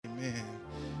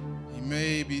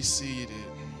be seated.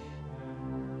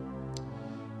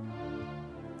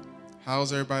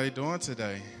 How's everybody doing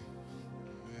today?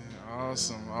 Yeah,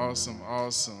 awesome.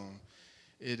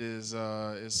 It's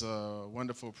a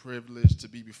wonderful privilege to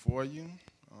be before you.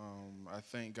 I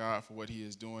thank God for what He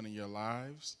is doing in your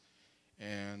lives,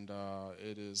 and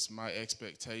it is my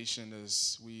expectation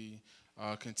as we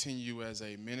continue as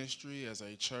a ministry, as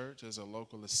a church, as a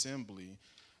local assembly,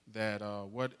 that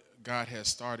what God has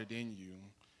started in you,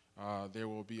 there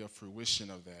will be a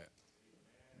fruition of that.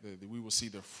 That we will see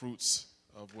the fruits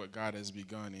of what God has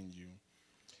begun in you.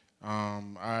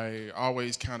 I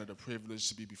always count it a privilege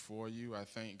to be before you. I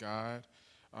thank God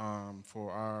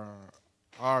for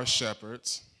our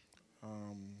shepherds.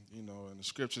 In the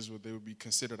scriptures, they would be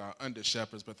considered our under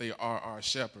shepherds, but they are our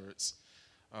shepherds.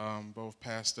 Both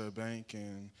Pastor Bank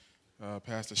and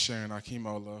Pastor Sharon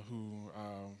Akimola, who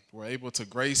were able to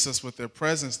grace us with their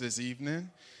presence this evening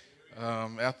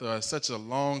after such a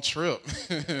long trip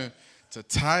to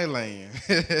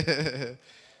Thailand.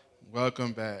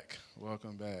 Welcome back.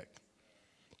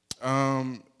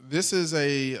 This is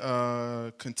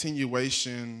a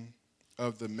continuation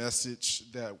of the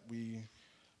message that we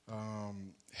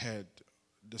had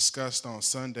discussed on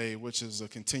Sunday, which is a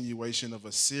continuation of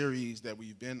a series that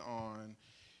we've been on,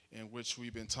 in which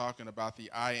we've been talking about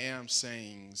the I am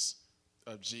sayings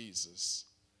of Jesus.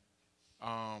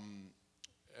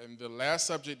 And the last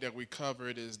subject that we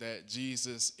covered is that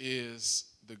Jesus is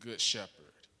the Good Shepherd.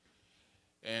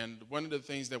 And one of the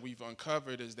things that we've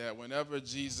uncovered is that whenever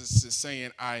Jesus is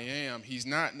saying I am, he's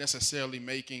not necessarily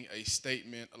making a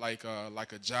statement like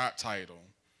a job title,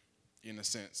 in a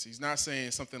sense. He's not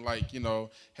saying something like,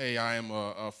 hey, I am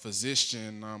a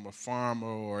physician, I'm a farmer,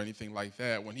 or anything like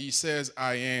that. When he says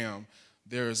I am,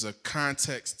 there is a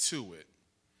context to it.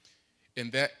 And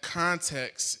that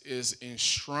context is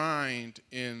enshrined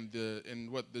in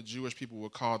what the Jewish people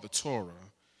would call the Torah.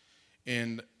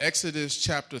 In Exodus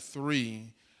chapter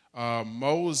 3,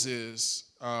 Moses,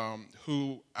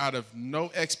 who out of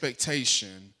no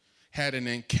expectation had an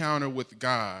encounter with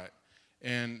God,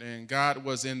 and God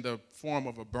was in the form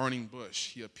of a burning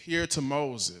bush. He appeared to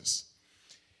Moses,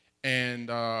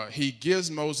 and he gives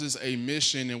Moses a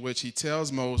mission in which he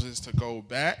tells Moses to go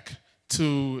back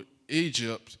to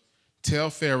Egypt,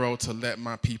 tell Pharaoh to let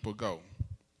my people go.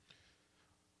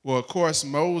 Well, of course,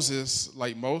 Moses,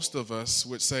 like most of us,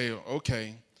 would say,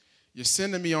 okay, you're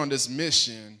sending me on this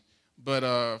mission, but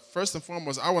first and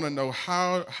foremost, I want to know,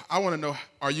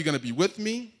 are you going to be with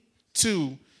me?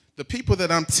 2, the people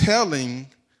that I'm telling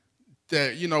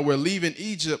that, we're leaving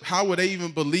Egypt, how would they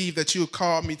even believe that you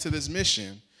called me to this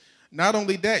mission? Not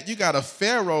only that, you got a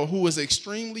Pharaoh who is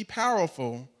extremely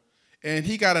powerful, and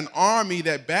he got an army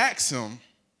that backs him,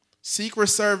 Secret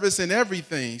Service and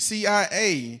everything,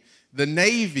 CIA, the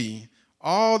Navy,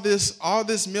 all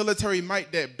this military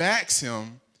might that backs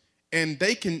him, and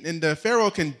the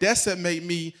Pharaoh can decimate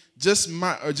me just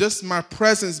my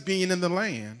presence being in the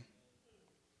land.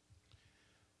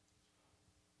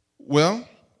 Well,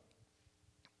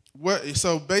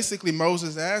 so basically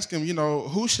Moses asked him,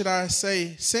 who should I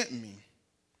say sent me?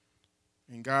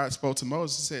 And God spoke to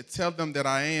Moses and said, tell them that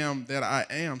I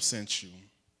am sent you.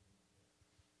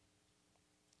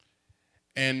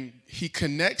 And he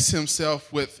connects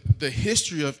himself with the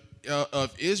history of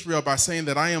Israel by saying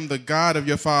that I am the God of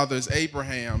your fathers,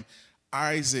 Abraham,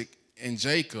 Isaac, and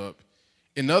Jacob.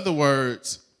 In other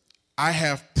words, I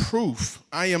have proof.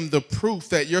 I am the proof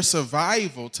that your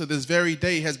survival to this very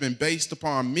day has been based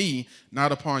upon me,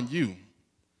 not upon you.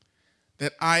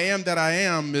 That I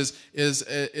am is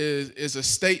a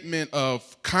statement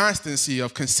of constancy,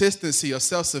 of consistency, of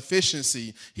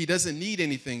self-sufficiency. He doesn't need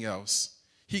anything else.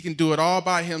 He can do it all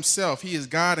by himself. He is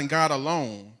God and God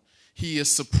alone. He is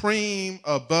supreme,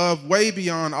 above, way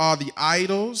beyond all the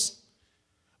idols,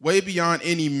 way beyond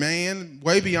any man,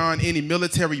 way beyond any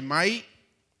military might.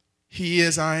 He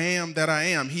is I am that I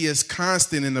am. He is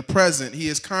constant in the present. He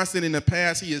is constant in the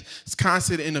past. He is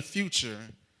constant in the future.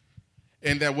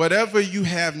 And that whatever you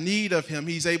have need of him,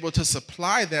 he's able to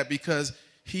supply that because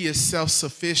he is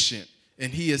self-sufficient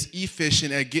and he is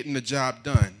efficient at getting the job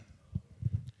done.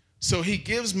 So he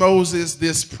gives Moses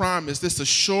this promise, this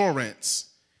assurance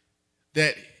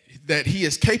that he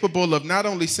is capable of not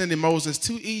only sending Moses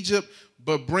to Egypt,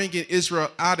 but bringing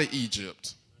Israel out of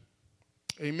Egypt.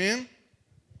 Amen?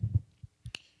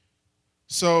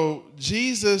 So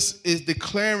Jesus is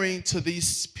declaring to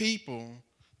these people,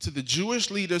 to the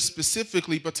Jewish leaders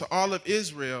specifically, but to all of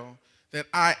Israel, that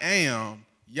I am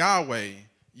Yahweh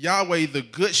the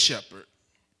Good Shepherd.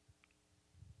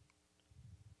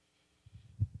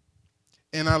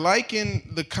 And I liken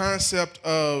the concept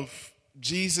of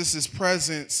Jesus'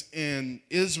 presence in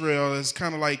Israel is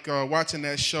kind of like watching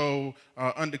that show,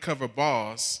 Undercover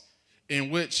Boss, in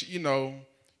which,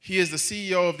 he is the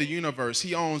CEO of the universe.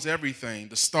 He owns everything: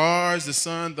 the stars, the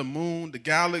sun, the moon, the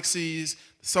galaxies,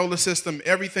 the solar system,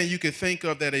 everything you can think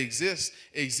of that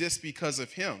exists because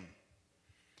of him.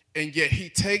 And yet he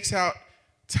takes out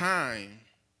time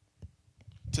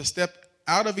to step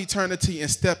out of eternity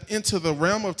and step into the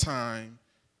realm of time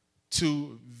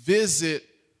to visit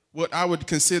what I would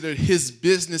consider his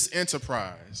business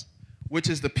enterprise, which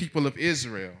is the people of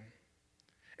Israel.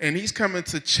 And he's coming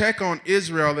to check on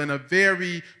Israel in a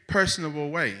very personable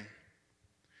way.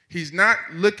 He's not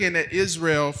looking at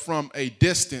Israel from a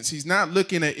distance. He's not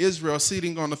looking at Israel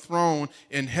sitting on the throne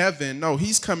in heaven. No,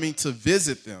 he's coming to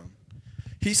visit them.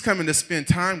 He's coming to spend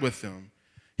time with them.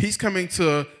 He's coming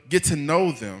to get to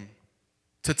know them,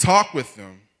 to talk with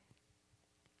them.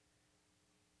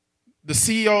 The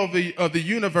CEO of the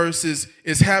universe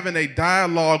is having a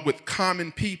dialogue with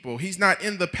common people. He's not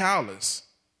in the palace,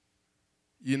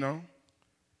 you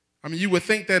would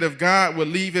think that if God would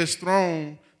leave his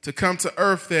throne to come to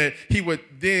earth, that he would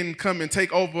then come and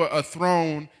take over a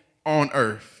throne on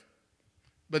earth.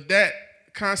 But that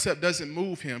concept doesn't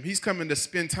move him. He's coming to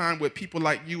spend time with people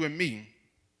like you and me,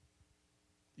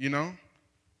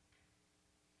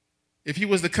 If he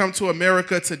was to come to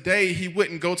America today, he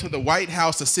wouldn't go to the White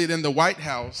House to sit in the White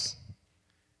House.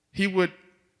 He would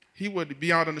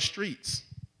be out on the streets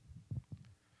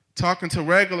talking to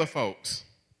regular folks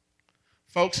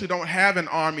who don't have an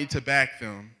army to back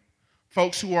them,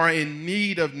 folks who are in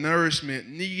need of nourishment,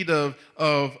 need of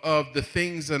the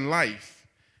things in life,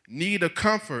 need of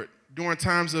comfort during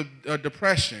times of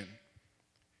depression,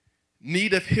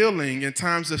 need of healing in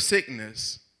times of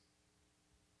sickness,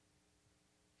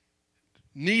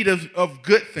 need of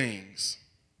good things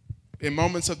in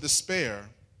moments of despair.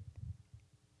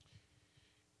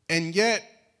 And yet,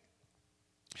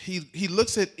 he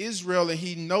looks at Israel and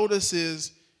he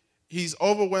notices he's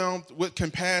overwhelmed with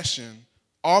compassion.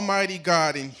 Almighty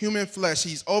God in human flesh,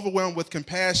 he's overwhelmed with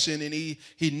compassion, and he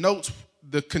notes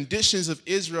the conditions of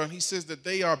Israel, and he says that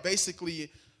they are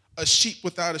basically a sheep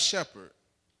without a shepherd.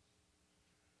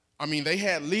 They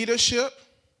had leadership,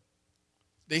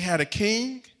 they had a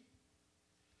king,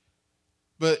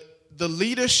 but the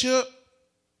leadership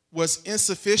was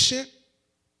insufficient.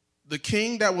 The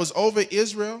king that was over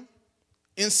Israel,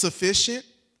 insufficient.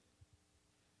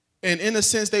 And in a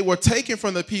sense, they were taken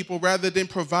from the people rather than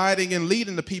providing and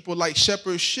leading the people like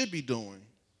shepherds should be doing.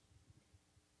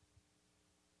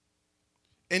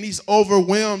 And he's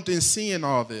overwhelmed in seeing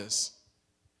all this.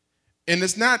 And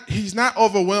he's not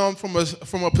overwhelmed from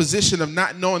a position of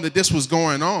not knowing that this was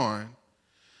going on.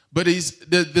 But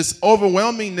this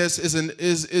overwhelmingness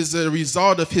is a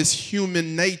result of his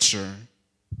human nature.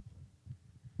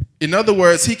 In other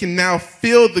words, he can now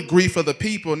feel the grief of the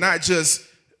people, not just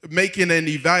making an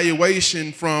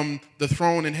evaluation from the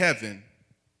throne in heaven.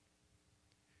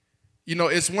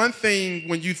 It's one thing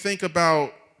when you think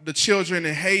about the children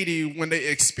in Haiti when they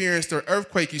experienced the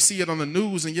earthquake. You see it on the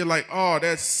news and you're like, oh,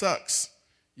 that sucks.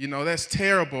 That's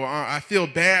terrible. I feel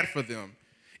bad for them.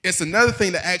 It's another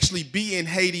thing to actually be in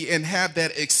Haiti and have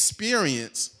that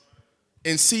experience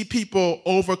and see people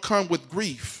overcome with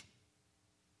grief.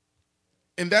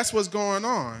 And that's what's going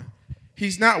on.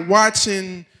 He's not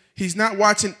watching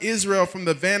Israel from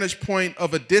the vantage point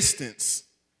of a distance.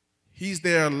 He's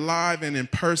there live and in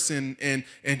person, and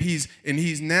he's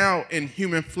now in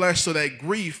human flesh, so that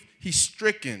grief, he's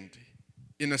stricken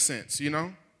in a sense,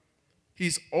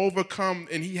 He's overcome,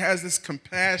 and he has this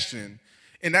compassion.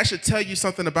 And that should tell you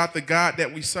something about the God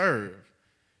that we serve.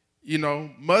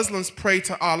 Muslims pray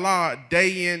to Allah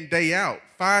day in, day out,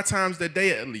 5 times a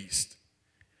day at least.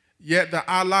 Yet the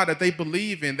Allah that they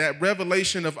believe in, that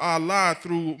revelation of Allah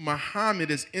through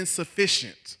Muhammad, is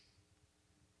insufficient.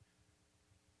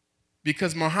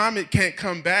 Because Muhammad can't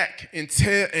come back and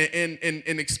tell and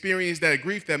experience that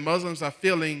grief that Muslims are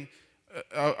feeling,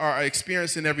 are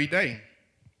experiencing every day.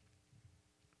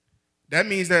 That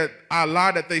means that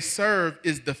Allah that they serve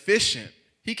is deficient.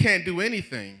 He can't do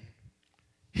anything.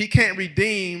 He can't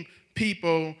redeem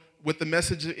people with the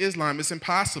message of Islam. It's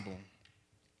impossible.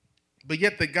 But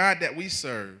yet the God that we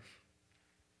serve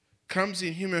comes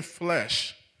in human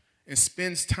flesh and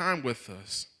spends time with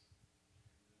us.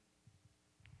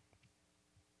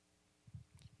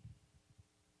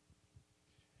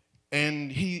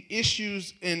 And he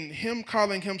issues, in him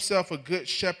calling himself a good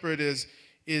shepherd is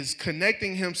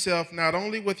connecting himself not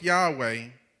only with Yahweh,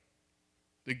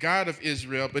 the God of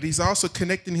Israel, but he's also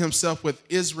connecting himself with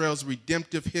Israel's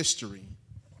redemptive history.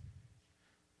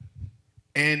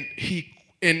 And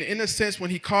in a sense, when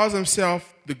he calls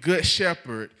himself the good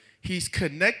shepherd, he's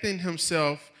connecting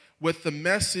himself with the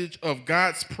message of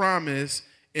God's promise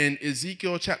in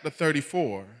Ezekiel chapter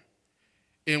 34,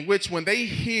 in which when they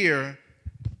hear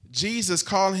Jesus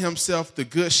calling himself the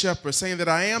good shepherd, saying that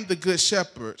I am the good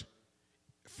shepherd,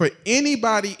 for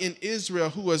anybody in Israel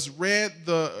who has read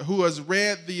the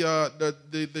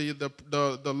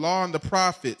law and the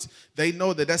prophets, they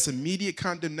know that that's immediate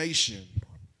condemnation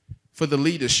for the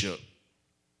leadership.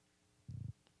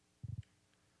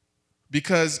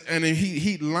 Because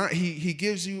he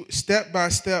gives you step by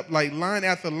step, like line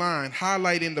after line,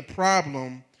 highlighting the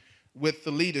problem with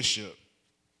the leadership.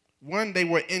 One, they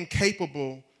were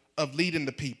incapable of leading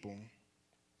the people.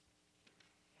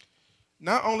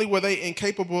 Not only were they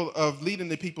incapable of leading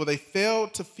the people, they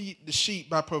failed to feed the sheep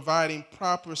by providing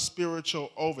proper spiritual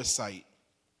oversight.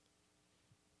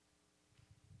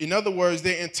 In other words,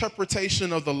 their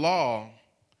interpretation of the law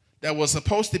that was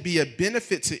supposed to be a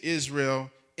benefit to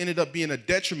Israel ended up being a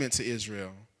detriment to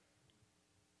Israel.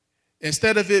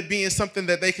 Instead of it being something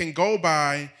that they can go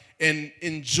by and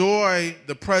enjoy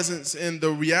the presence and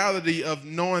the reality of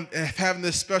knowing and having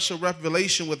this special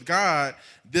revelation with God,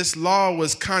 this law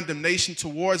was condemnation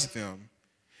towards them.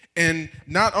 And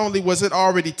not only was it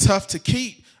already tough to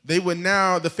keep,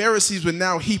 the Pharisees would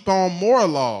now heap on more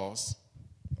laws,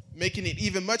 making it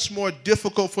even much more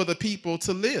difficult for the people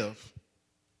to live.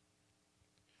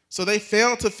 So they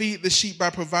failed to feed the sheep by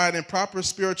providing proper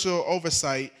spiritual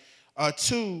oversight.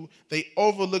 2, they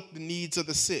overlooked the needs of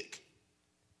the sick.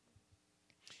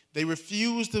 They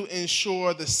refused to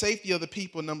ensure the safety of the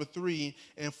people, number 3.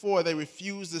 And 4, they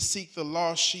refused to seek the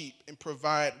lost sheep and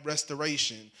provide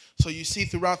restoration. So you see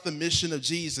throughout the mission of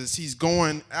Jesus, he's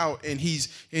going out and he's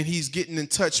getting in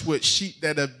touch with sheep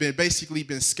that have basically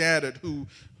been scattered, who,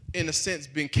 in a sense,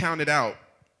 been counted out.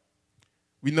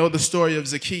 We know the story of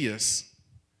Zacchaeus,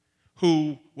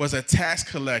 who was a tax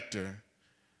collector,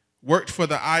 worked for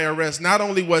the IRS. Not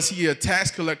only was he a tax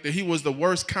collector, he was the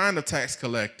worst kind of tax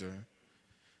collector.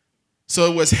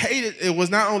 So it was hated. It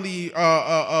was not only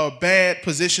a bad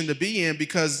position to be in,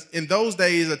 because in those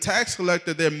days, a tax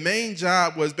collector, their main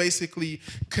job was basically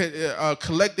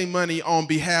collecting money on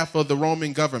behalf of the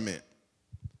Roman government.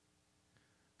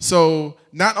 So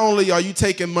not only are you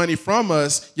taking money from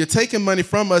us, you're taking money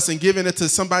from us and giving it to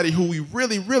somebody who we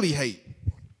really, really hate.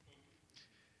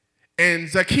 And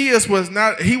Zacchaeus was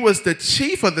the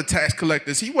chief of the tax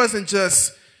collectors. He wasn't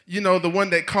just, the one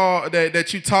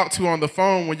that you talk to on the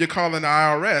phone when you're calling the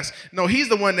IRS. No, he's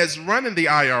the one that's running the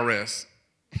IRS.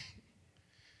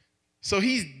 So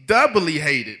he's doubly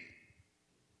hated.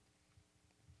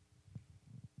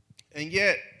 And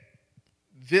yet,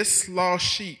 this lost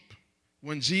sheep,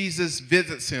 when Jesus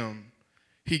visits him,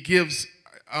 he gives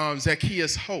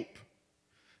Zacchaeus hope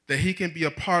that he can be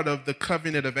a part of the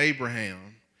covenant of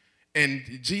Abraham. And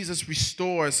Jesus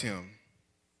restores him.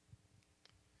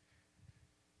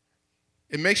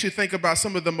 It makes you think about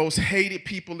some of the most hated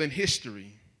people in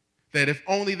history, that if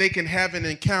only they can have an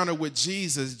encounter with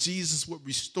Jesus, Jesus would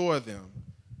restore them.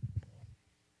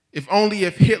 If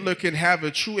Hitler can have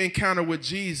a true encounter with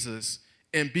Jesus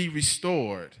and be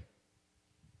restored.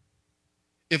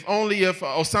 If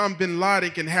Osama bin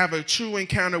Laden can have a true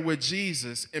encounter with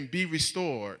Jesus and be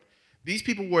restored. These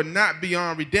people were not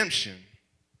beyond redemption.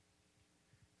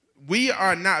 We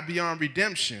are not beyond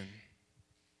redemption.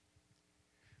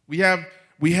 We have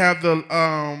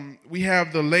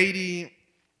the lady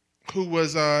who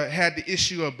was had the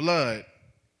issue of blood,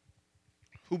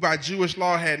 who by Jewish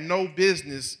law had no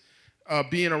business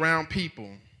being around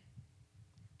people.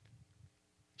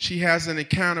 She has an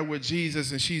encounter with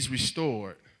Jesus and she's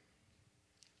restored.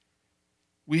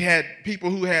 We had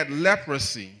people who had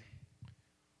leprosy,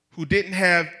 who didn't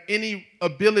have any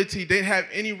ability, didn't have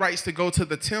any rights to go to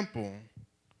the temple,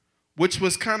 which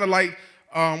was kind of like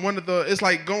it's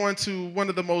like going to one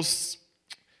of the most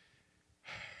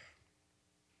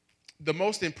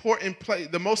important place,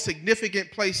 the most significant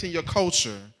place in your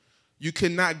culture. You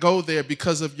cannot go there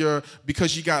because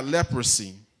you got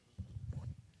leprosy.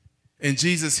 And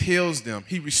Jesus heals them.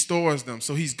 He restores them.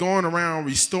 So he's going around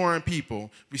restoring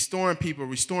people, healing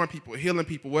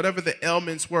people. Whatever the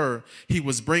ailments were, he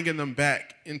was bringing them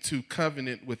back into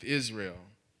covenant with Israel.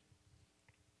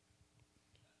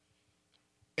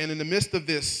 And in the midst of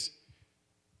this,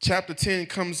 chapter 10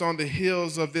 comes on the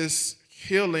heels of this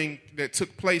healing that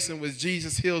took place, in which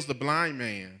Jesus heals the blind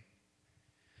man.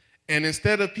 And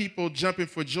instead of people jumping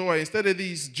for joy, instead of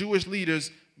these Jewish leaders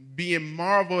being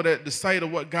marveled at the sight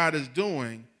of what God is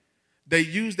doing, they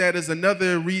use that as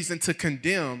another reason to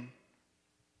condemn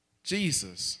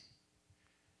Jesus.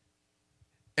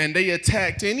 And they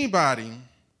attacked anybody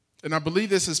And I believe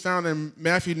this is found in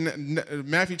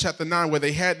Matthew chapter 9, where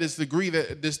they had this decree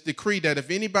that if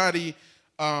anybody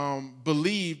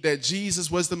believed that Jesus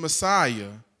was the Messiah,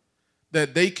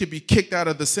 that they could be kicked out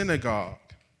of the synagogue.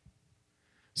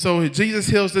 So Jesus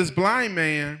heals this blind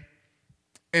man,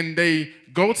 and they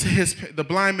go to the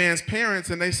blind man's parents,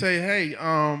 and they say, hey,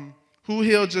 who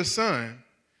healed your son?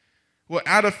 Well,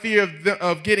 out of fear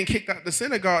of getting kicked out of the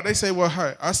synagogue, they say, well,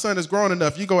 hey, our son is grown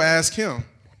enough. You go ask him.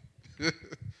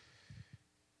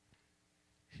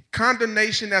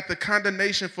 Condemnation after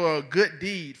condemnation for a good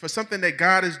deed, for something that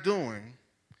God is doing.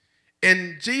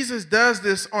 And Jesus does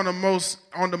this on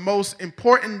the most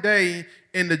important day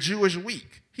in the Jewish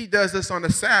week. He does this on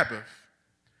the Sabbath,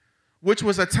 which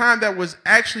was a time that was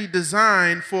actually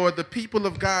designed for the people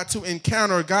of God to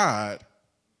encounter God.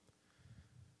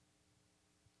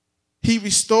 He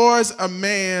restores a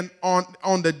man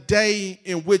on the day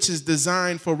in which is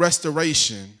designed for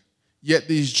restoration. Yet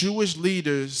these Jewish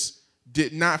leaders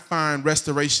did not find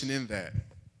restoration in that.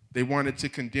 They wanted to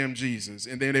condemn Jesus,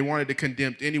 and then they wanted to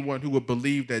condemn anyone who would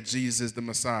believe that Jesus is the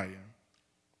Messiah.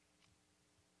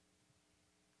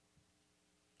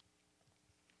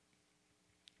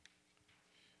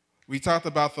 We talked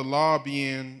about the law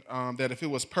being that if it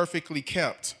was perfectly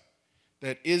kept,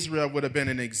 that Israel would have been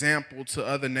an example to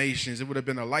other nations. It would have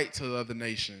been a light to the other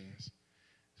nations.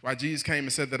 That's why Jesus came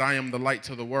and said that I am the light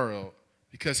to the world,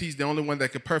 because he's the only one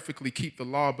that could perfectly keep the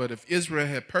law. But if Israel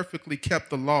had perfectly kept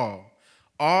the law,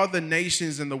 all the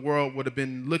nations in the world would have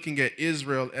been looking at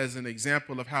Israel as an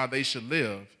example of how they should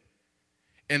live,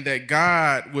 and that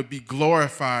God would be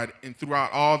glorified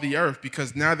throughout all the earth,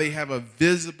 because now they have a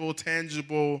visible,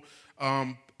 tangible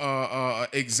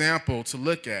example to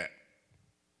look at.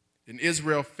 And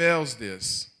Israel fails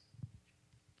this.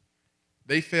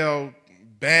 They fail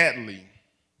badly.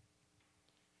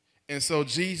 And so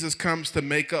Jesus comes to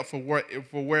make up for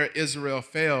where Israel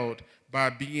failed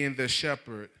by being the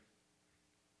shepherd.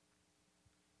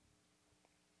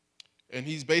 And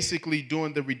he's basically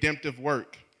doing the redemptive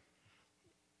work.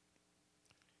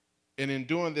 And in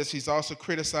doing this, he's also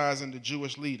criticizing the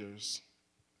Jewish leaders.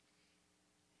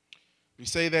 We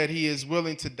say that he is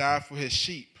willing to die for his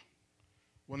sheep.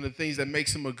 One of the things that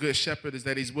makes him a good shepherd is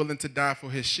that he's willing to die for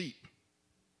his sheep.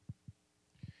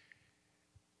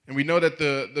 And we know that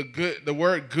the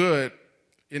word good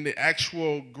in the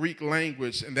actual Greek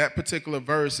language in that particular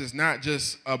verse is not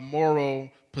just a moral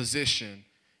position.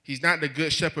 He's not the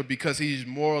good shepherd because he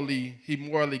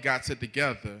morally got it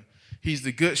together. He's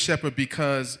the good shepherd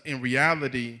because in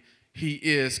reality he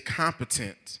is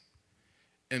competent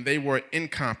and they were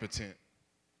incompetent.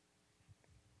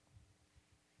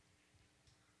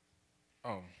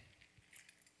 Oh.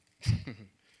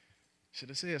 Should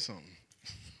have said something.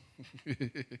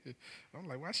 I'm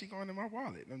like, why is she going in my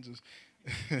wallet? I'm just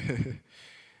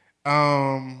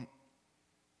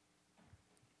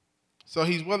so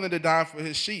he's willing to die for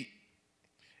his sheep.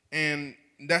 And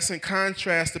that's in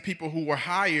contrast to people who were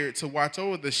hired to watch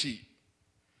over the sheep.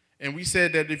 And we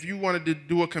said that if you wanted to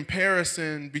do a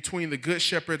comparison between the good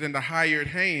shepherd and the hired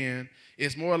hand,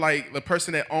 it's more like the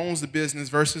person that owns the business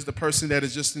versus the person that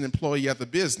is just an employee at the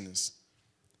business.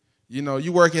 You know,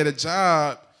 you work at a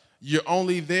job, you're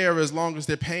only there as long as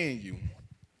they're paying you.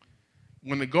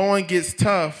 When the going gets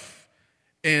tough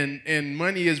and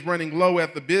money is running low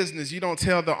at the business, you don't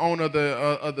tell the owner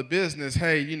of the business,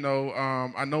 hey, you know,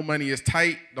 I know money is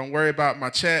tight. Don't worry about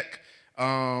my check.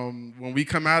 When we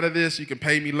come out of this, you can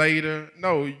pay me later.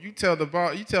 No, you tell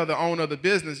the owner of the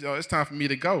business, yo, it's time for me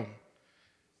to go.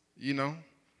 You know,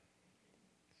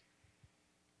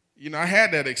 I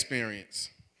had that experience.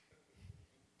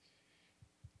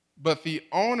 But the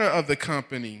owner of the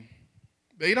company,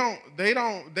 they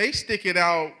stick it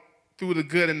out through the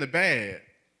good and the bad.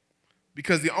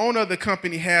 Because the owner of the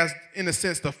company has, in a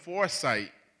sense, the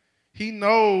foresight. He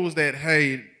knows that,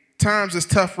 hey, times is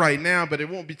tough right now, but it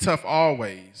won't be tough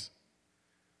always.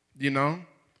 You know?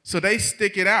 So they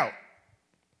stick it out.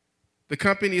 The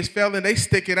company is failing, they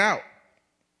stick it out.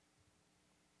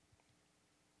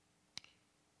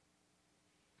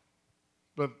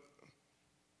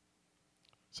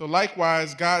 So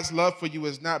likewise, God's love for you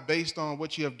is not based on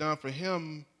what you have done for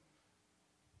him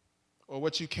or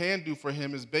what you can do for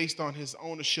him. It's based on his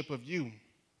ownership of you.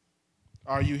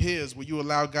 Are you his? Will you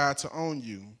allow God to own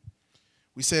you?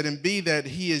 We said in B that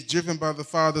he is driven by the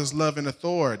Father's love and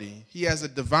authority. He has a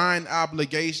divine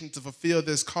obligation to fulfill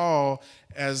this call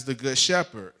as the good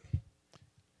shepherd.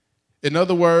 In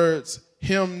other words,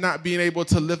 him not being able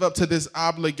to live up to this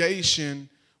obligation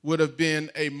would have been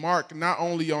a mark not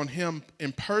only on him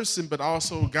in person, but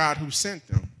also God who sent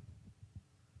him.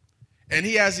 And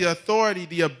he has the authority,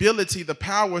 the ability, the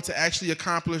power to actually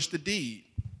accomplish the deed.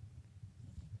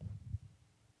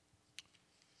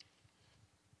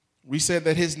 We said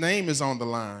that his name is on the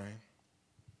line.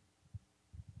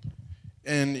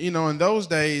 And, you know, in those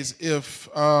days, if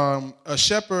a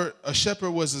shepherd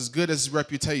was as good as his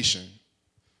reputation.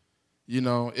 You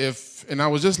know, and I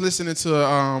was just listening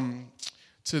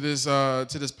to this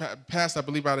pastor, I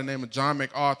believe by the name of John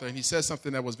MacArthur, and he said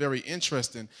something that was very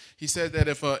interesting. He said that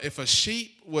if a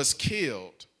sheep was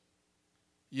killed,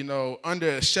 you know, under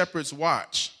a shepherd's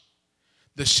watch,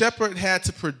 the shepherd had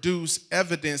to produce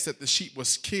evidence that the sheep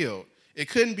was killed. It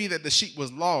couldn't be that the sheep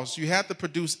was lost. You had to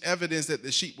produce evidence that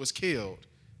the sheep was killed.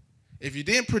 If you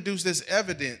didn't produce this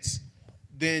evidence,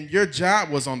 then your job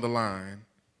was on the line.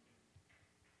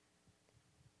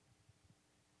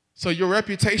 So your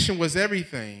reputation was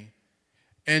everything.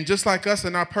 And just like us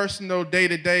in our personal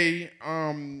day-to-day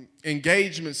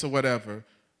engagements or whatever,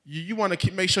 you want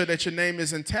to make sure that your name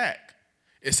is intact.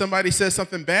 If somebody says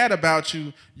something bad about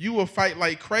you, you will fight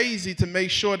like crazy to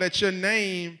make sure that your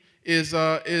name is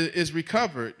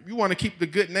recovered. You want to keep the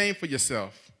good name for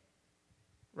yourself,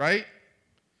 right?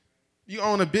 You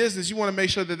own a business, you want to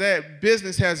make sure that that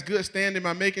business has good standing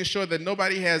by making sure that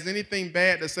nobody has anything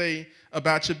bad to say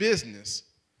about your business.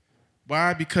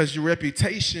 Why? Because your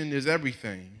reputation is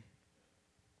everything.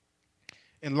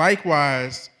 And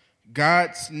likewise,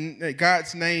 God's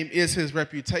name is his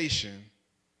reputation.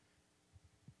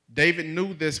 David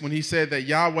knew this when he said that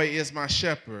Yahweh is my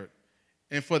shepherd,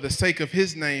 and for the sake of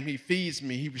his name, he feeds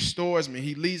me, he restores me,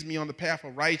 he leads me on the path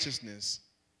of righteousness.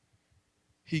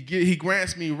 He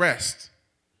grants me rest,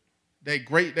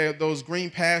 those green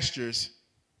pastures.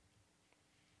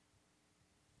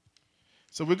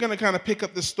 So we're going to kind of pick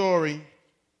up the story,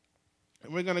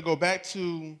 and we're going to go back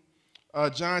to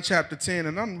John chapter 10,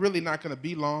 and I'm really not going to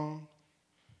be long.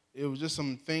 It was just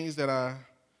some things that I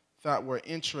thought were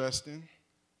interesting.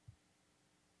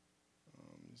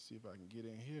 Let me see if I can get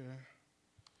in here.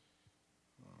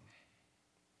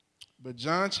 But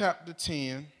John chapter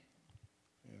 10,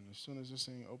 and as soon as this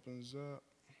thing opens up,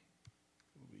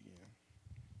 we'll begin.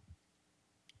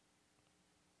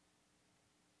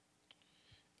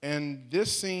 And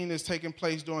this scene is taking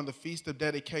place during the Feast of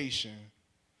Dedication.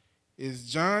 It's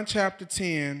John chapter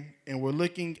 10, and we're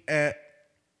looking at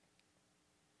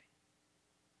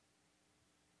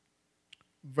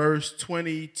verse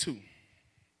 22.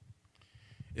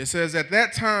 It says, at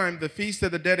that time, the Feast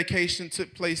of the Dedication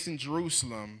took place in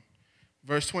Jerusalem.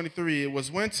 Verse 23, it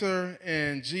was winter,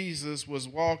 and Jesus was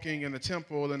walking in the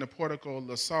temple in the portico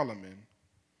of Solomon.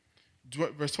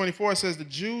 Verse 24 says, the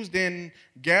Jews then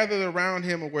gathered around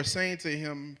him and were saying to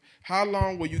him, how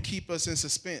long will you keep us in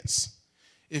suspense?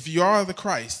 If you are the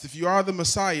Christ, if you are the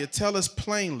Messiah, tell us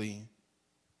plainly.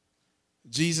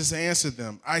 Jesus answered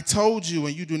them, I told you,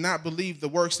 and you do not believe the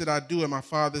works that I do in my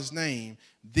Father's name.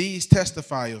 These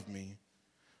testify of me.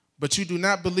 But you do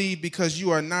not believe because you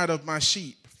are not of my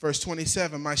sheep. Verse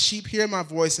 27, my sheep hear my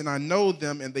voice, and I know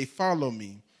them, and they follow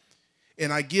me.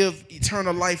 And I give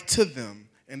eternal life to them,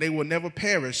 and they will never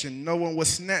perish, and no one will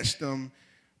snatch them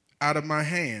out of my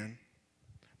hand.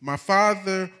 My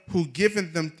Father who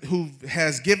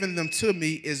has given them to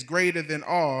me is greater than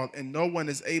all, and no one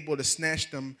is able to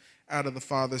snatch them out of the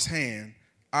Father's hand.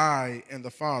 I and the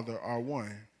Father are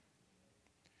one.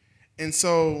 And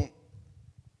so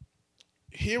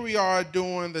here we are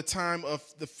during the time of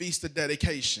the Feast of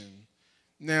Dedication.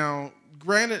 Now,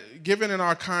 granted, given in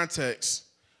our context,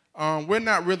 we're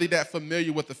not really that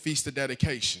familiar with the Feast of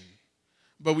Dedication,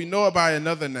 but we know it by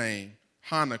another name,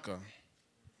 Hanukkah,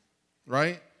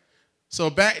 right? So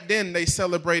back then, they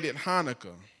celebrated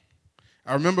Hanukkah.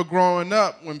 I remember growing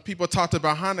up, when people talked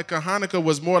about Hanukkah, Hanukkah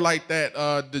was more like that,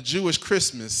 the Jewish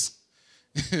Christmas.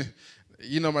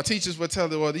 You know, my teachers would tell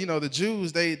them, well, you know, the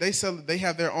Jews, they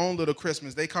have their own little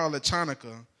Christmas. They call it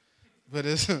Chanukah, but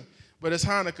it's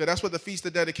Hanukkah. That's what the Feast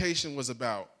of Dedication was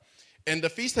about. And the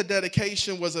Feast of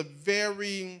Dedication was a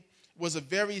very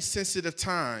sensitive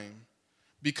time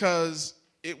because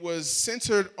it was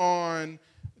centered on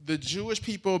the Jewish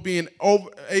people being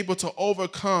able to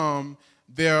overcome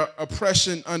their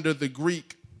oppression under the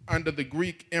Greek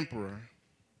emperor.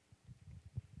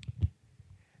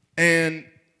 And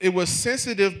it was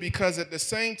sensitive because at the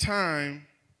same time,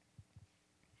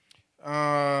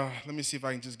 let me see if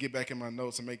I can just get back in my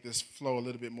notes and make this flow a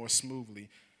little bit more smoothly.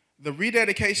 The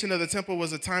rededication of the temple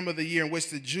was a time of the year in which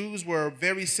the Jews were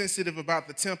very sensitive about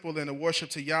the temple and the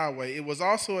worship to Yahweh. It was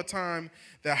also a time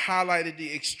that highlighted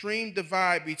the extreme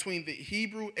divide between the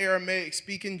Hebrew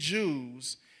Aramaic-speaking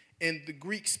Jews and the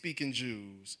Greek-speaking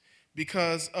Jews.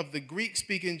 because of the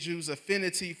Greek-speaking Jews'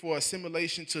 affinity for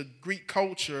assimilation to Greek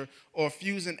culture or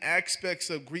fusing aspects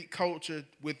of Greek culture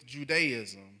with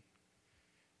Judaism.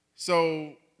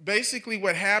 So basically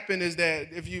what happened is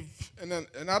that if you've,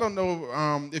 and I don't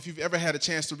know if you've ever had a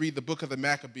chance to read the book of the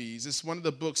Maccabees. It's one of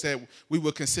the books that we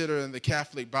would consider in the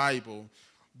Catholic Bible,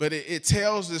 but it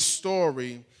tells this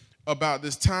story about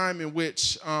this time in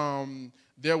which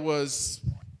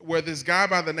where this guy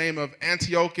by the name of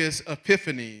Antiochus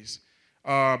Epiphanes,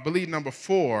 believe number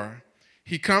 4,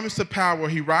 he comes to power,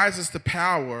 he rises to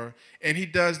power, and he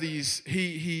does these,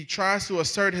 he tries to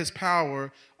assert his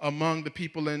power among the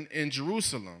people in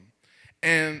Jerusalem.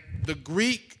 And the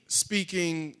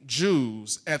Greek-speaking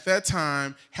Jews at that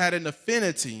time had an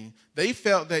affinity. They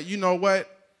felt that, you know what,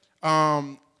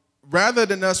 rather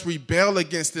than us rebel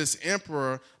against this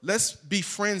emperor, let's be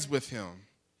friends with him,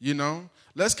 you know?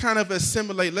 Let's kind of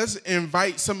assimilate. Let's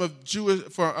invite some of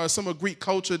Greek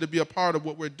culture to be a part of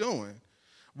what we're doing.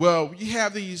 Well, we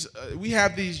have these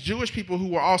Jewish people who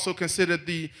were also considered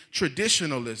the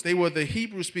traditionalists. They were the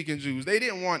Hebrew-speaking Jews. They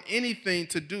didn't want anything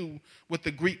to do with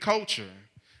the Greek culture.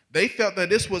 They felt that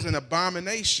this was an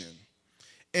abomination.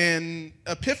 And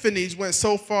Epiphanes went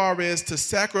so far as to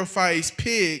sacrifice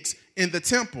pigs in the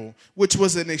temple, which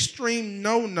was an extreme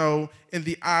no-no in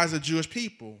the eyes of Jewish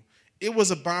people. It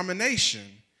was abomination,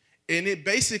 and it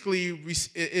basically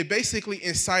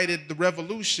incited the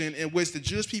revolution in which the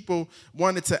Jewish people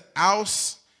wanted to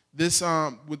oust this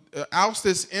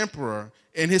emperor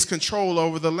and his control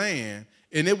over the land,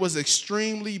 and it was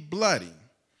extremely bloody.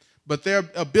 But their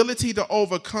ability to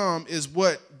overcome is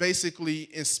what basically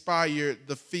inspired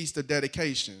the Feast of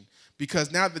Dedication,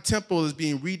 because now the temple is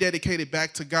being rededicated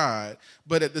back to God.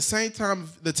 But at the same time,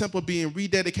 the temple being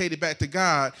rededicated back to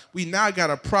God, we now got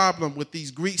a problem with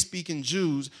these Greek-speaking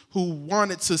Jews who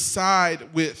wanted to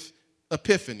side with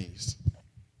Epiphanes.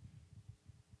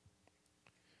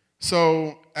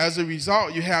 So as a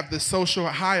result, you have the social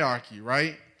hierarchy,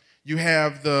 right? You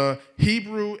have the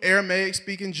Hebrew,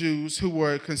 Aramaic-speaking Jews who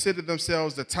were considered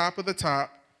themselves the top of the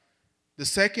top. The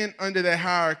second under that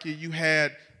hierarchy, you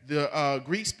had the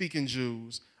Greek-speaking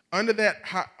Jews. Under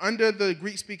the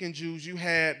Greek-speaking Jews, you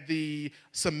had the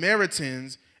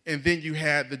Samaritans, and then you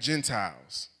had the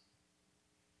Gentiles.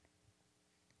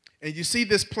 And you see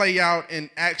this play out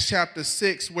in Acts chapter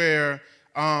 6, where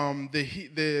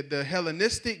the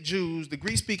Hellenistic Jews, the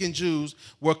Greek-speaking Jews,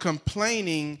 were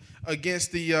complaining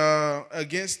against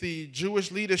the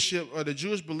Jewish leadership or the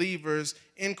Jewish believers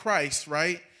in Christ,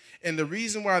 right? And the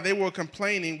reason why they were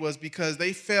complaining was because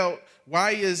they felt,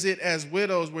 why is it as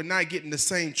widows we're not getting the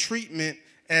same treatment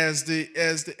as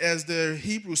the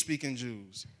Hebrew-speaking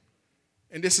Jews?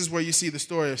 And this is where you see the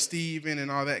story of Stephen and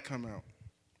all that come out.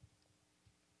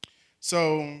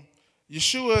 So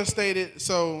Yeshua stated,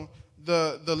 so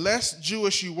the less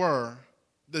Jewish you were,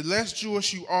 the less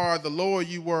Jewish you are, the lower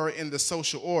you were in the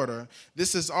social order.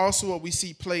 This is also what we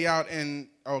see play out in,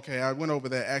 okay, I went over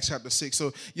that, Acts chapter 6.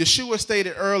 So Yeshua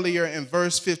stated earlier in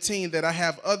verse 15 that I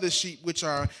have other sheep which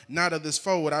are not of this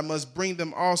fold. I must bring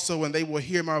them also, and they will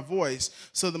hear my voice.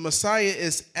 So the Messiah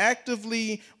is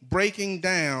actively breaking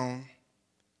down.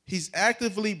 He's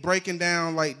actively breaking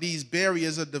down like these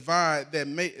barriers of divide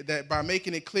that by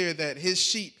making it clear that his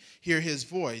sheep hear his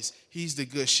voice. He's the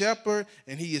good shepherd,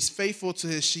 and he is faithful to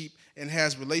his sheep and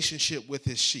has relationship with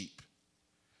his sheep.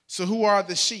 So who are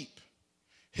the sheep?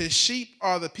 His sheep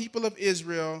are the people of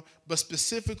Israel, but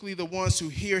specifically the ones who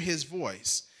hear his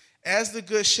voice. As the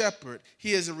good shepherd,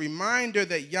 he is a reminder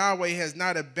that Yahweh has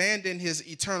not abandoned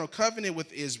his eternal covenant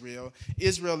with Israel.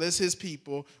 Israel is his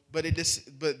people, but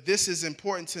this is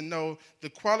important to know. The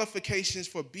qualifications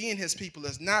for being his people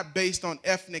is not based on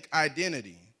ethnic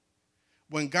identity.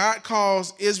 When God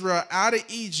calls Israel out of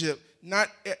Egypt,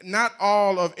 not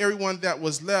all of everyone that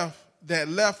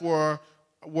left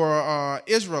were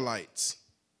Israelites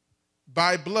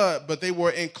by blood, but they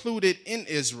were included in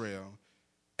Israel.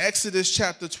 Exodus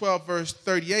chapter 12, verse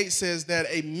 38 says that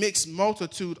a mixed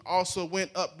multitude also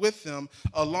went up with them,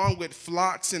 along with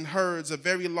flocks and herds, a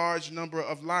very large number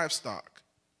of livestock.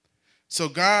 So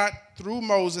God, through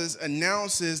Moses,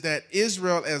 announces that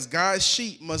Israel, as God's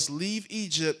sheep, must leave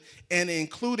Egypt, and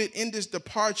included in this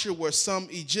departure were some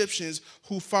Egyptians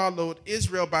who followed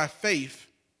Israel by faith.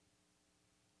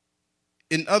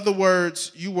 In other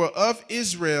words, you were of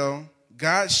Israel,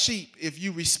 God's sheep, if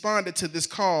you responded to this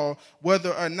call,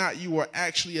 whether or not you were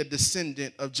actually a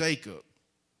descendant of Jacob.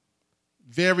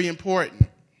 Very important.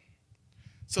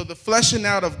 So the fleshing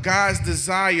out of God's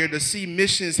desire to see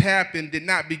missions happen did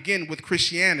not begin with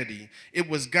Christianity. It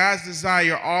was God's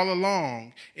desire all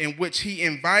along, in which he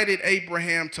invited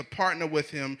Abraham to partner with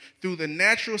him. Through the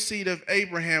natural seed of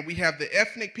Abraham, we have the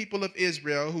ethnic people of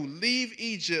Israel who leave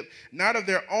Egypt not of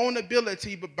their own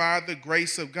ability, but by the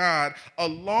grace of God,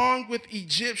 along with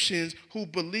Egyptians who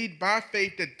believed by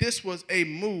faith that this was a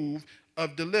move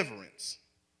of deliverance.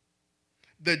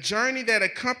 The journey that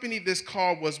accompanied this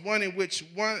call was one in which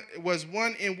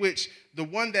the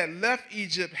one that left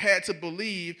Egypt had to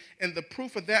believe, and the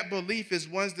proof of that belief is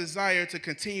one's desire to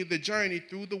continue the journey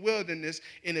through the wilderness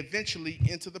and eventually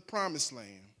into the promised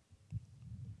land.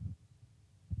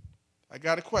 I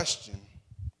got a question.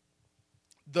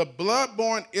 The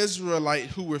blood-born Israelite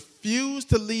who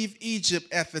refused to leave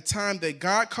Egypt at the time that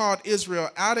God called Israel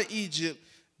out of Egypt,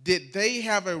 did they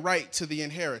have a right to the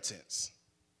inheritance?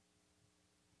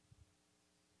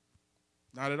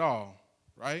 Not at all,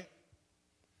 right?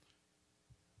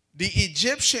 The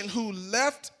Egyptian who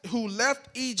left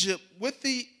Egypt with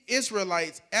the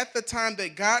Israelites at the time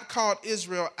that God called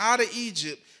Israel out of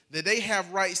Egypt, that they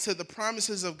have rights to the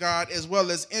promises of God as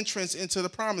well as entrance into the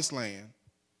promised land.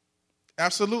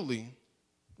 Absolutely,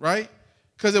 right?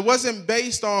 Because it wasn't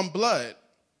based on blood.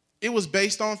 It was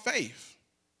based on faith.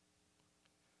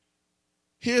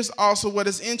 Here's also what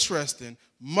is interesting.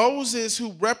 Moses,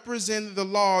 who represented the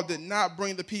law, did not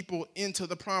bring the people into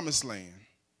the promised land.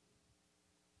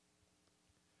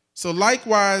 So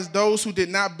likewise, those who did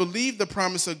not believe the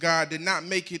promise of God did not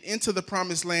make it into the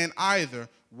promised land either.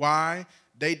 Why?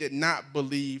 They did not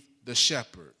believe the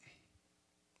shepherd.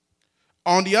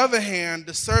 On the other hand,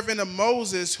 the servant of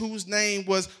Moses, whose name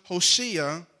was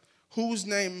Hoshea, whose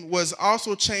name was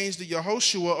also changed to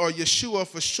Yehoshua or Yeshua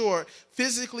for short,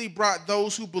 physically brought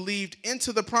those who believed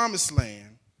into the promised land.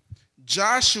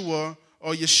 Joshua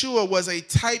or Yeshua was a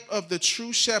type of the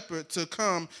true shepherd to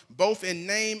come, both in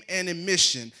name and in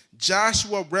mission.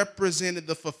 Joshua represented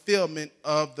the fulfillment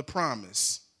of the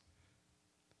promise.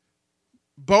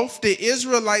 Both the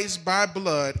Israelites by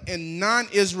blood and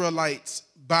non-Israelites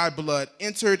by blood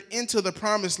entered into the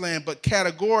promised land, but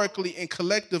categorically and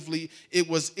collectively, it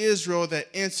was Israel that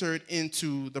entered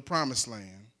into the promised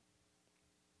land.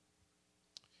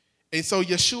 And so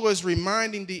Yeshua is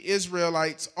reminding the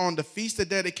Israelites on the Feast of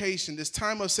Dedication, this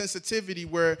time of sensitivity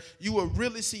where you will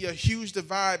really see a huge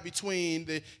divide between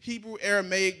the Hebrew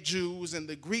Aramaic Jews and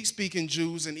the Greek-speaking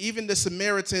Jews and even the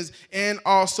Samaritans and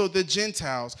also the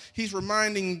Gentiles. He's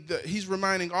reminding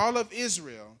all of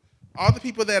Israel, all the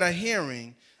people that are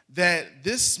hearing, that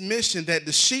this mission, that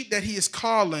the sheep that he is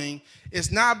calling is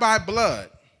not by blood.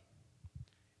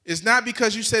 It's not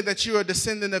because you say that you're a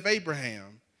descendant of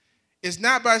Abraham. It's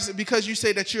not because you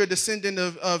say that you're a descendant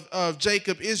of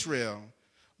Jacob, Israel,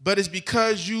 but it's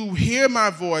because you hear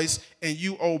my voice and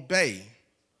you obey.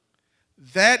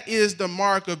 That is the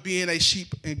mark of being a sheep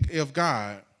of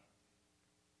God.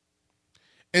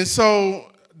 And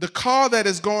so the call that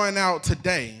is going out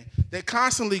today, that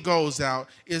constantly goes out,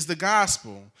 is the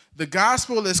gospel. The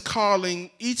gospel is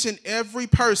calling each and every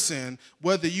person,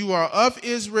 whether you are of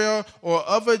Israel or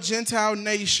of a Gentile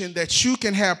nation, that you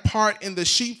can have part in the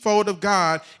sheepfold of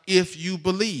God if you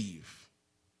believe.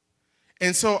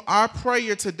 And so our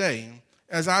prayer today,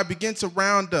 as I begin to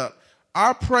round up,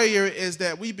 our prayer is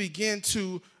that we begin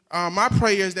to my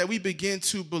prayer is that we begin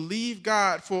to believe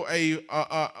God for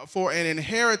an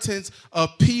inheritance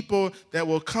of people that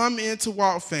will come into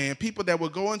Walkfam, people that will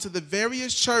go into the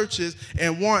various churches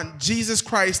and want Jesus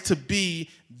Christ to be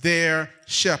their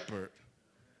shepherd.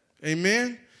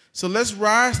 Amen? So let's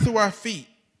rise to our feet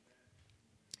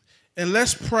and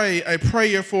let's pray a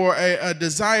prayer for a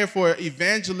desire for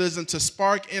evangelism to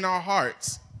spark in our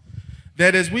hearts.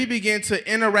 That as we begin to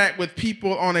interact with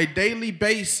people on a daily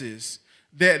basis,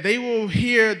 that they will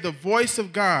hear the voice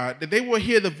of God, that they will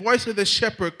hear the voice of the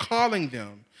shepherd calling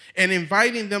them and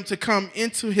inviting them to come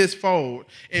into his fold,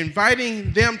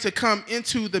 inviting them to come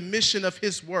into the mission of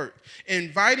his work,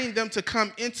 inviting them to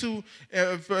come into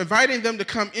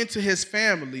his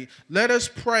family. Let us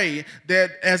pray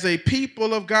that as a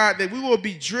people of God, that we will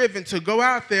be driven to go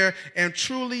out there and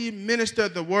truly minister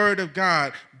the word of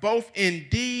God, both in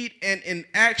deed and in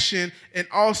action, and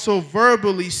also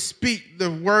verbally speak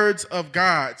the words of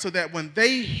God, so that when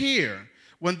they hear,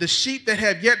 when the sheep that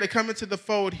have yet to come into the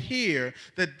fold hear,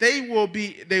 that they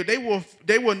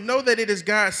will know that it is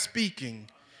God speaking,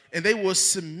 and they will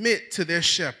submit to their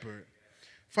shepherd.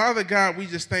 Father God, we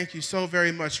just thank you so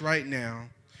very much right now.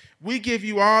 We give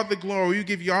you all the glory. We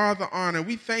give you all the honor.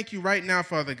 We thank you right now,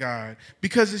 Father God,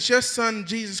 because it's your Son,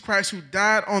 Jesus Christ, who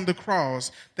died on the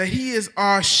cross, that he is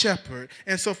our shepherd.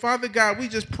 And so, Father God, we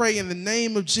just pray in the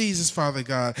name of Jesus, Father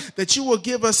God, that you will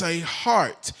give us a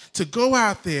heart to go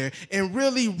out there and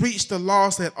really reach the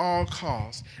lost at all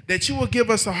costs. That you will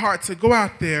give us a heart to go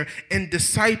out there and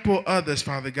disciple others,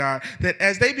 Father God. That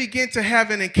as they begin to have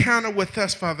an encounter with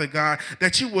us, Father God,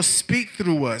 that you will speak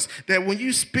through us. That when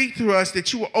you speak through us,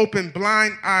 that you will open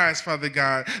blind eyes, Father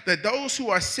God. That those who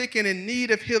are sick and in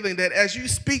need of healing, that as you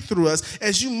speak through us,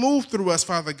 as you move through us,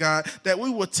 Father God, that we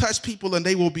will touch people and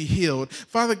they will be healed.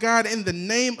 Father God, in the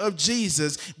name of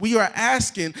Jesus, we are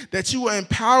asking that you will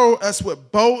empower us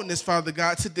with boldness, Father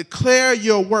God, to declare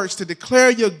your works, to declare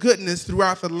your goodness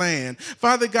throughout the land.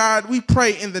 Father God, we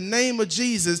pray in the name of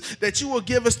Jesus that you will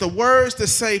give us the words to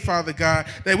say, Father God,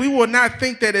 that we will not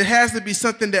think that it has to be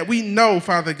something that we know,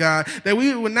 Father God, that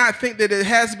we will not think that it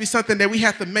has to be something that we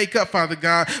have to make up, Father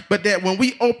God, but that when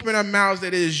we open our mouths, that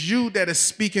it is you that is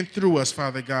speaking through us,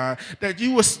 Father God, that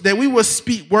we will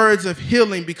speak words of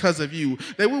healing because of you,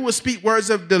 that we will speak words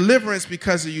of deliverance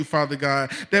because of you, Father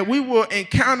God, that we will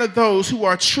encounter those who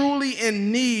are truly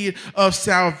in need of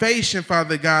salvation,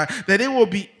 Father God, that it will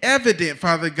be evident,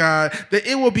 Father God, that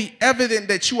it will be evident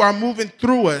that you are moving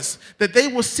through us, that they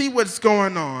will see what's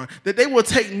going on, that they will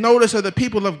take notice of the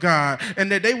people of God,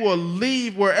 and that they will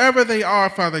leave wherever they are,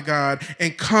 Father God,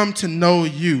 and come to know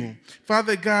you.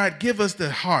 Father God, give us the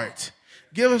heart.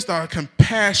 Give us the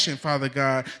compassion, Father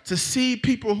God, to see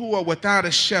people who are without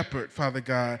a shepherd, Father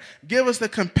God. Give us the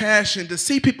compassion to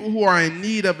see people who are in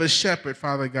need of a shepherd,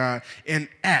 Father God, and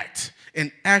act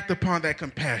upon that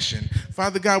compassion.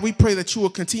 Father God, we pray that you will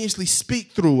continuously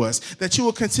speak through us, that you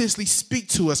will continuously speak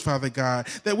to us, Father God,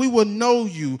 that we will know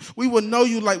you. We will know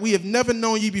you like we have never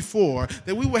known you before,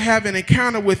 that we will have an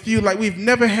encounter with you like we've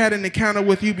never had an encounter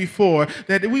with you before,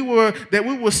 that we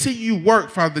will see you work,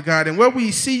 Father God, and where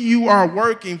we see you are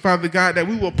working, Father God, that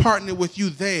we will partner with you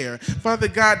there. Father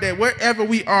God, that wherever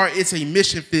we are, it's a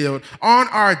mission field. On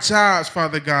our jobs,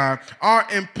 Father God,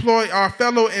 our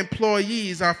fellow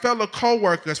employees, our fellow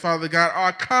co-workers, Father God,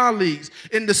 our colleagues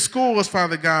in the schools,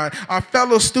 Father God, our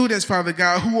fellow students, Father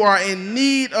God, who are in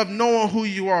need of knowing who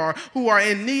you are, who are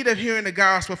in need of hearing the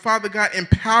gospel, Father God,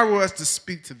 empower us to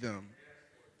speak to them.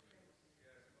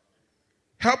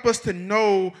 Help us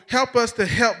to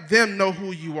help them know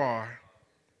who you are.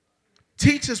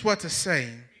 Teach us what to say.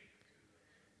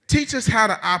 Teach us how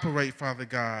to operate, Father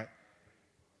God.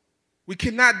 We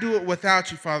cannot do it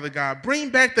without you, Father God.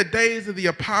 Bring back the days of the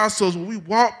apostles when we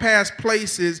walk past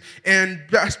places and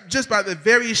just by the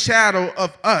very shadow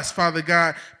of us, Father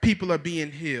God, people are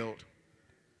being healed.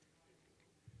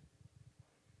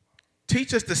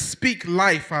 Teach us to speak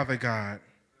life, Father God,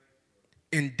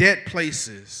 in dead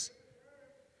places.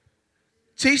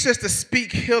 Teach us to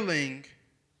speak healing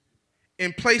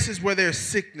in places where there's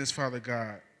sickness, Father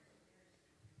God.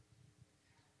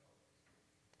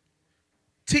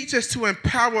 Teach us to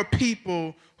empower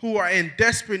people who are in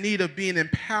desperate need of being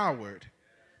empowered,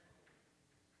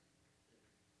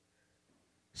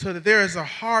 so that there is a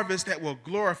harvest that will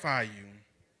glorify you.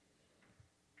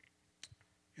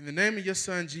 In the name of your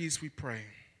Son, Jesus, we pray.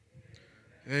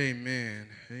 Amen.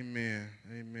 Amen.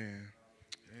 Amen.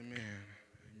 Amen.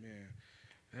 Amen.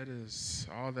 That is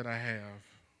all that I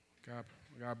have.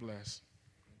 God bless.